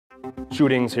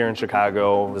Shootings here in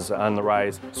Chicago is on the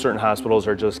rise. Certain hospitals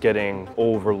are just getting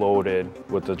overloaded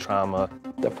with the trauma.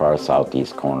 The far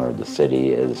southeast corner of the city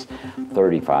is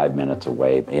 35 minutes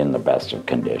away in the best of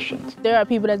conditions. There are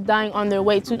people that's dying on their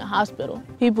way to the hospital.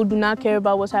 People do not care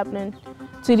about what's happening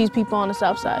to these people on the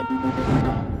south side.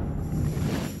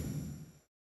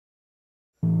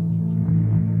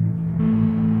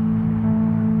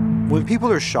 When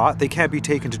people are shot, they can't be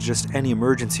taken to just any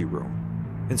emergency room.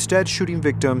 Instead, shooting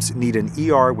victims need an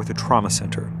ER with a trauma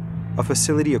center, a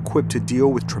facility equipped to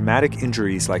deal with traumatic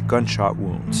injuries like gunshot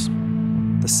wounds.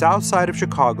 The south side of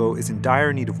Chicago is in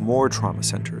dire need of more trauma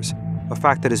centers, a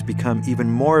fact that has become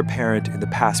even more apparent in the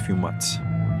past few months.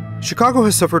 Chicago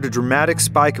has suffered a dramatic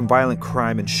spike in violent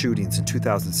crime and shootings in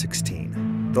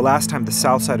 2016. The last time the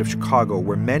south side of Chicago,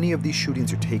 where many of these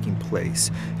shootings are taking place,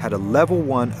 had a Level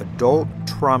 1 adult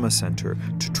trauma center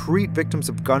to treat victims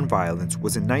of gun violence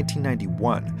was in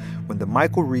 1991, when the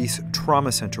Michael Reese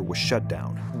Trauma Center was shut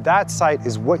down. That site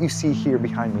is what you see here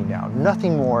behind me now,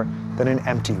 nothing more than an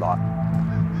empty lot.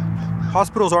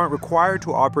 Hospitals aren't required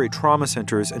to operate trauma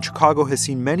centers, and Chicago has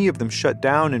seen many of them shut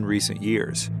down in recent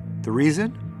years. The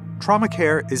reason? Trauma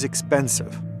care is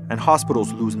expensive, and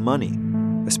hospitals lose money,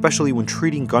 especially when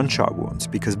treating gunshot wounds,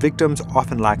 because victims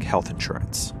often lack health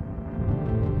insurance.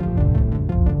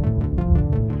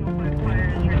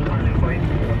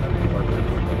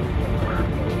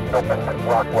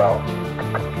 Rockwell.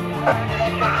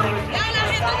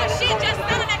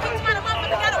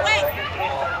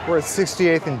 We're at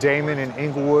 68th and Damon in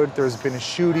Inglewood. There's been a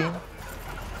shooting.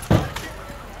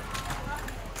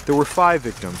 There were 5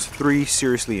 victims, 3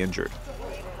 seriously injured.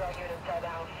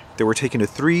 They were taken to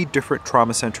 3 different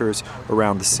trauma centers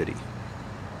around the city.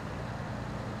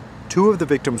 2 of the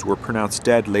victims were pronounced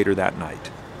dead later that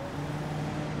night.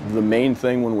 The main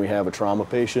thing when we have a trauma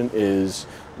patient is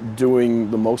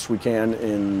doing the most we can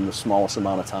in the smallest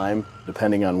amount of time,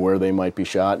 depending on where they might be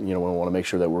shot. We want to make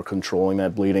sure that we're controlling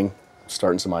that bleeding.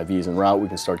 Starting some IVs en route, we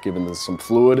can start giving them some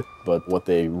fluid, but what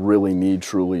they really need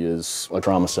truly is a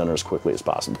trauma center as quickly as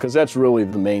possible, because that's really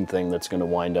the main thing that's going to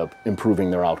wind up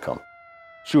improving their outcome.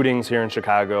 Shootings here in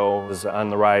Chicago is on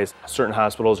the rise. Certain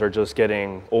hospitals are just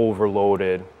getting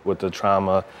overloaded with the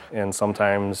trauma, and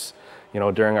sometimes,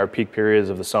 during our peak periods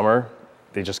of the summer,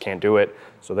 they just can't do it.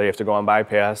 So they have to go on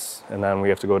bypass, and then we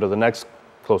have to go to the next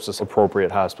closest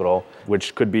appropriate hospital,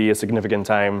 which could be a significant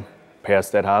time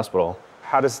past that hospital.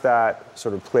 How does that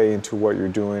sort of play into what you're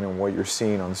doing and what you're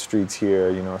seeing on the streets here,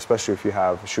 especially if you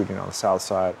have a shooting on the south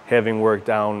side? Having worked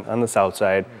down on the south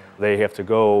side, they have to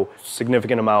go a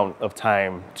significant amount of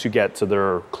time to get to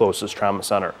their closest trauma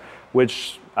center,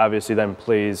 which obviously then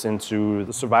plays into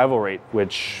the survival rate,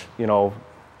 which,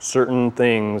 certain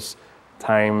things,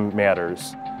 time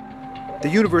matters. The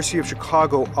University of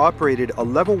Chicago operated a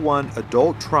Level 1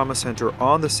 adult trauma center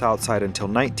on the south side until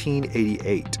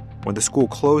 1988. When the school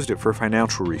closed it for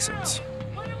financial reasons.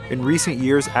 In recent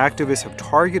years, activists have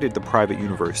targeted the private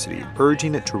university,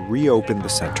 urging it to reopen the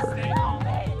center.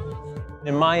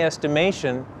 In my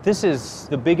estimation, this is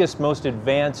the biggest, most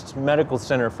advanced medical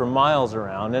center for miles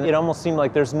around, and it almost seemed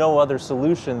like there's no other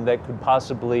solution that could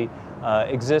possibly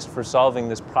exist for solving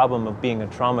this problem of being a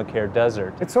trauma care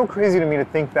desert. It's so crazy to me to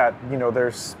think that,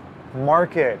 there's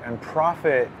market and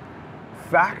profit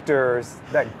factors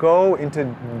that go into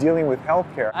dealing with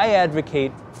healthcare. I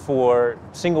advocate for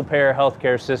single-payer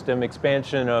healthcare system,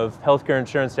 expansion of healthcare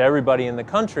insurance to everybody in the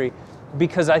country,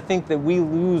 because I think that we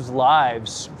lose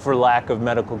lives for lack of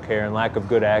medical care and lack of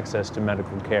good access to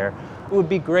medical care. It would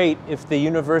be great if the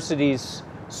university's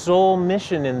sole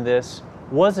mission in this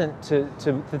wasn't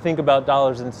to think about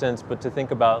dollars and cents, but to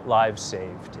think about lives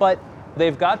saved. But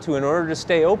they've got to in order to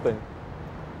stay open.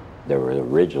 There were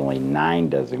originally 9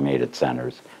 designated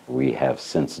centers. We have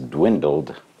since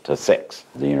dwindled to 6.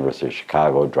 The University of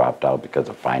Chicago dropped out because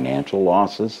of financial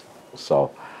losses.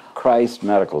 So Christ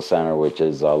Medical Center, which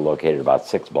is located about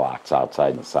 6 blocks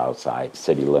outside the south side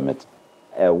city limits,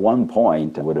 at one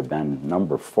point would have been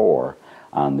number 4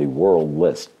 on the world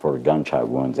list for gunshot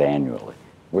wounds annually.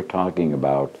 We're talking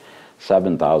about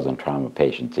 7,000 trauma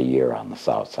patients a year on the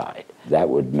south side. That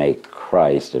would make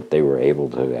Christ, if they were able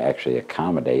to actually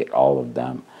accommodate all of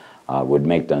them, would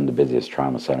make them the busiest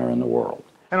trauma center in the world.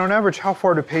 And on average, how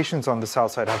far do patients on the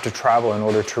south side have to travel in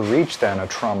order to reach then a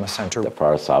trauma center? The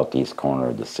far southeast corner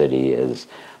of the city is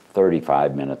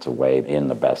 35 minutes away in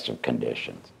the best of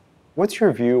conditions. What's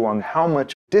your view on how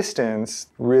much distance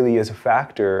really is a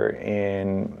factor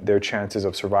in their chances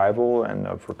of survival and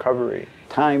of recovery?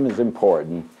 Time is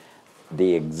important.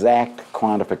 The exact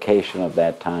quantification of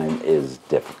that time is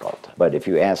difficult. But if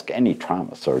you ask any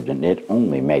trauma surgeon, it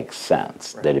only makes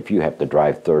sense that if you have to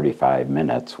drive 35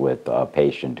 minutes with a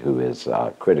patient who is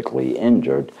critically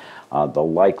injured, the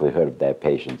likelihood of that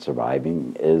patient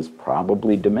surviving is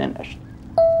probably diminished.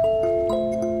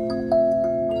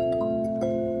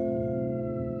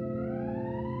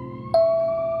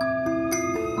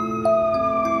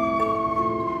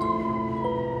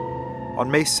 On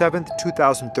May 7,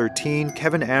 2013,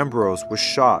 Kevin Ambrose was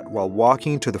shot while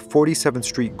walking to the 47th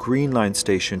Street Green Line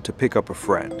station to pick up a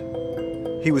friend.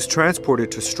 He was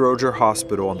transported to Stroger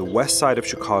Hospital on the west side of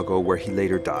Chicago, where he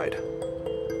later died.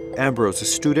 Ambrose, a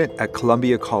student at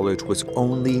Columbia College, was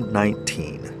only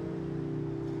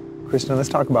 19. Kristen, let's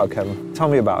talk about Kevin. Tell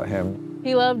me about him.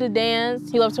 He loved to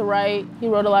dance. He loved to write. He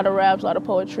wrote a lot of raps, a lot of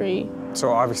poetry.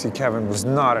 So obviously Kevin was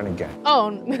not in a gang.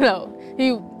 Oh, no.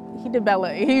 He did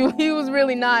ballet. He was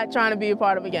really not trying to be a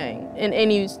part of a gang in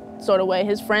any sort of way.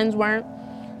 His friends weren't.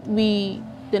 We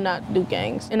did not do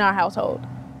gangs in our household.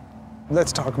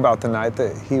 Let's talk about the night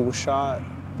that he was shot.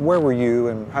 Where were you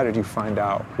and how did you find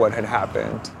out what had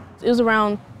happened? It was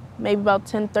around maybe about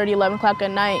 10:30, 11 o'clock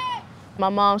at night. My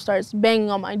mom starts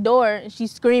banging on my door and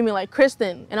she's screaming like,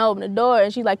 "Kristen," and I open the door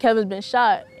and she's like, "Kevin's been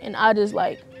shot." And I just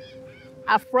I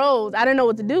froze. I didn't know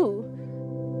what to do.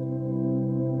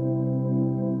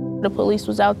 The police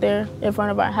was out there in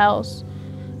front of our house,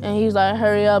 and he was like,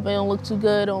 "Hurry up, it don't look too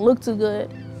good, don't look too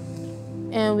good."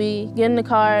 And we get in the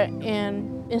car,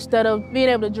 and instead of being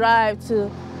able to drive to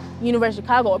University of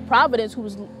Chicago or Providence, who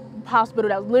was a hospital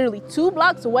that was literally 2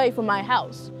 blocks away from my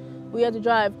house, we had to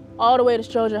drive all the way to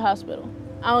Stroger Hospital.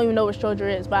 I don't even know where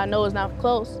Stroger is, but I know it's not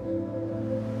close.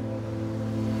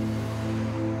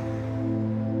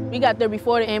 We got there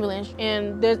before the ambulance,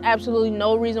 and there's absolutely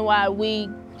no reason why we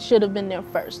should have been there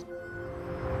first.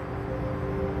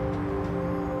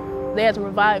 They had to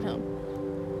revive him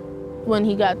when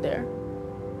he got there,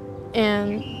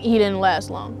 and he didn't last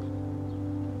long.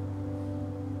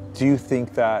 Do you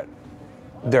think that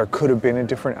there could have been a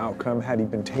different outcome had he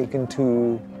been taken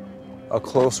to a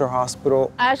closer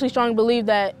hospital? I actually strongly believe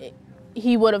that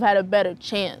he would have had a better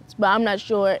chance, but I'm not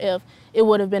sure if it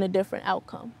would have been a different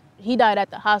outcome. He died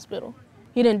at the hospital.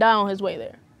 He didn't die on his way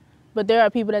there. But there are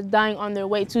people that's dying on their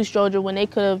way to Stroger when they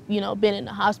could have, been in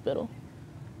the hospital.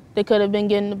 They could have been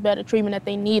getting the better treatment that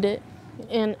they needed.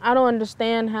 And I don't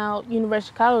understand how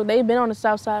University of Chicago, they've been on the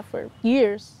South Side for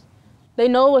years. They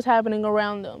know what's happening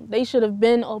around them. They should have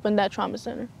been opened that trauma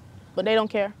center, but they don't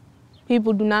care.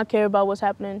 People do not care about what's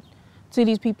happening to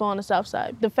these people on the South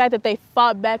Side. The fact that they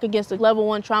fought back against the level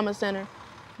 1 trauma center,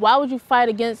 why would you fight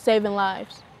against saving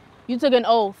lives? You took an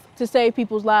oath to save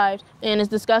people's lives, and it's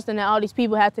disgusting that all these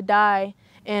people had to die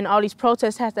and all these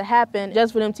protests had to happen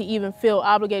just for them to even feel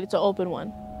obligated to open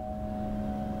one.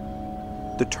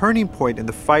 The turning point in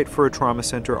the fight for a trauma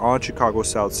center on Chicago's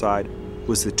South Side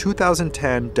was the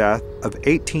 2010 death of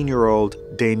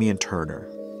 18-year-old Damian Turner.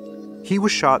 He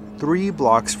was shot 3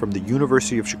 blocks from the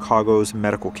University of Chicago's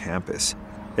medical campus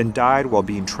and died while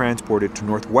being transported to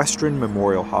Northwestern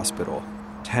Memorial Hospital,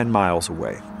 10 miles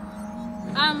away.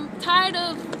 I'm tired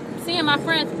of seeing my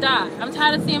friends die. I'm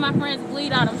tired of seeing my friends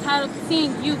bleed out. I'm tired of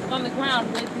seeing youth on the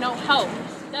ground with no hope.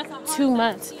 2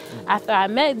 months after I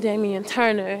met Damian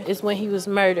Turner is when he was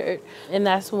murdered. And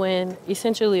that's when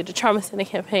essentially the Trauma Center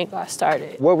campaign got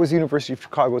started. What was University of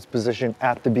Chicago's position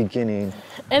at the beginning?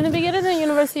 In the beginning, the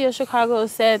University of Chicago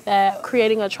said that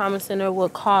creating a trauma center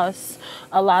would cost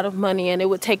a lot of money and it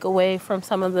would take away from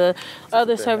some of the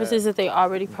other services that they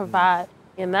already provide.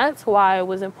 And that's why it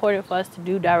was important for us to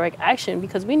do direct action,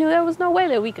 because we knew there was no way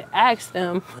that we could ask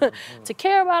them to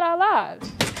care about our lives.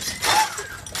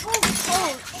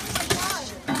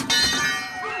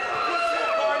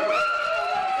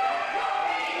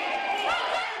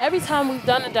 Every time we've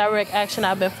done a direct action,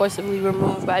 I've been forcibly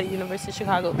removed by the University of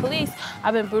Chicago Police.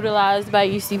 I've been brutalized by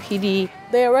UCPD.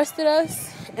 They arrested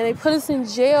us and they put us in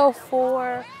jail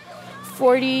for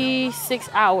 46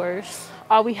 hours.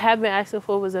 All we have been asking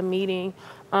for was a meeting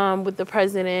with the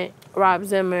president, Rob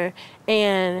Zimmer,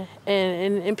 and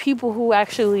people who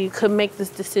actually could make this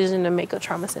decision to make a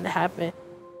trauma center happen.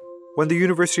 When the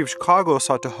University of Chicago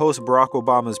sought to host Barack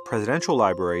Obama's presidential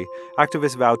library,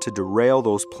 activists vowed to derail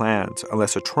those plans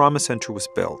unless a trauma center was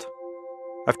built.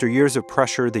 After years of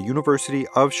pressure, the University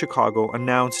of Chicago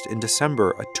announced in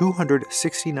December a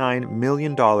 $269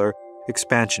 million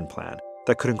expansion plan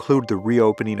that could include the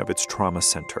reopening of its trauma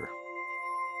center.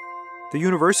 The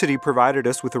university provided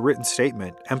us with a written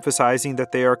statement emphasizing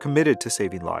that they are committed to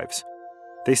saving lives.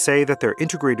 They say that their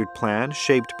integrated plan,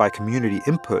 shaped by community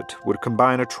input, would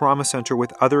combine a trauma center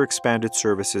with other expanded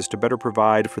services to better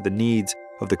provide for the needs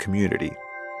of the community.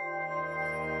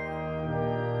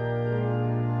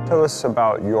 Tell us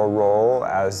about your role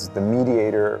as the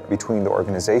mediator between the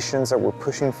organizations that were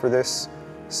pushing for this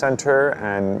center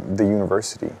and the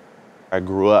university. I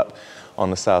grew up on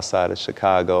the south side of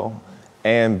Chicago,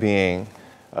 and being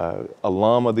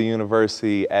alum of the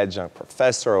university, adjunct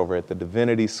professor over at the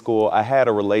Divinity School, I had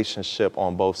a relationship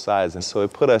on both sides, and so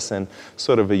it put us in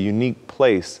sort of a unique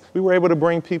place. We were able to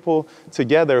bring people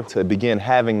together to begin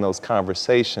having those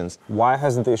conversations. Why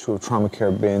hasn't the issue of trauma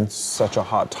care been such a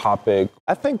hot topic?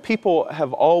 I think people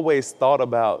have always thought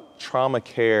about trauma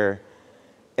care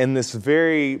in this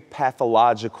very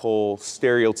pathological,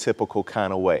 stereotypical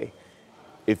kind of way.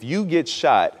 If you get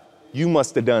shot, you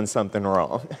must have done something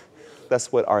wrong. That's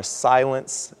what our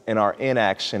silence and our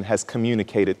inaction has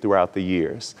communicated throughout the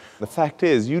years. The fact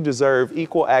is, you deserve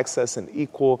equal access and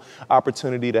equal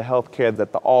opportunity to health care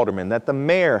that the alderman, that the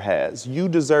mayor has. You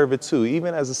deserve it too,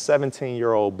 even as a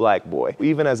 17-year-old black boy,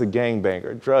 even as a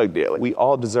gangbanger, drug dealer. We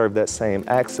all deserve that same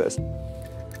access.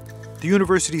 The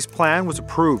university's plan was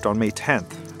approved on May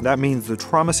 10th. That means the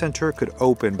trauma center could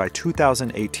open by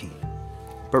 2018.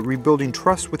 But rebuilding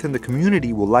trust within the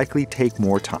community will likely take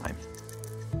more time.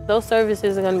 Those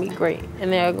services are going to be great,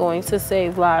 and they're going to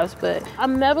save lives, but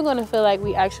I'm never going to feel like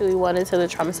we actually won until the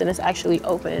trauma center is actually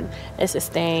open and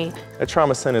sustained. The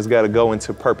trauma center's got to go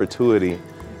into perpetuity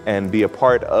and be a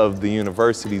part of the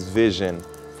university's vision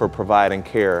for providing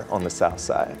care on the south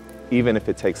side, even if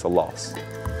it takes a loss.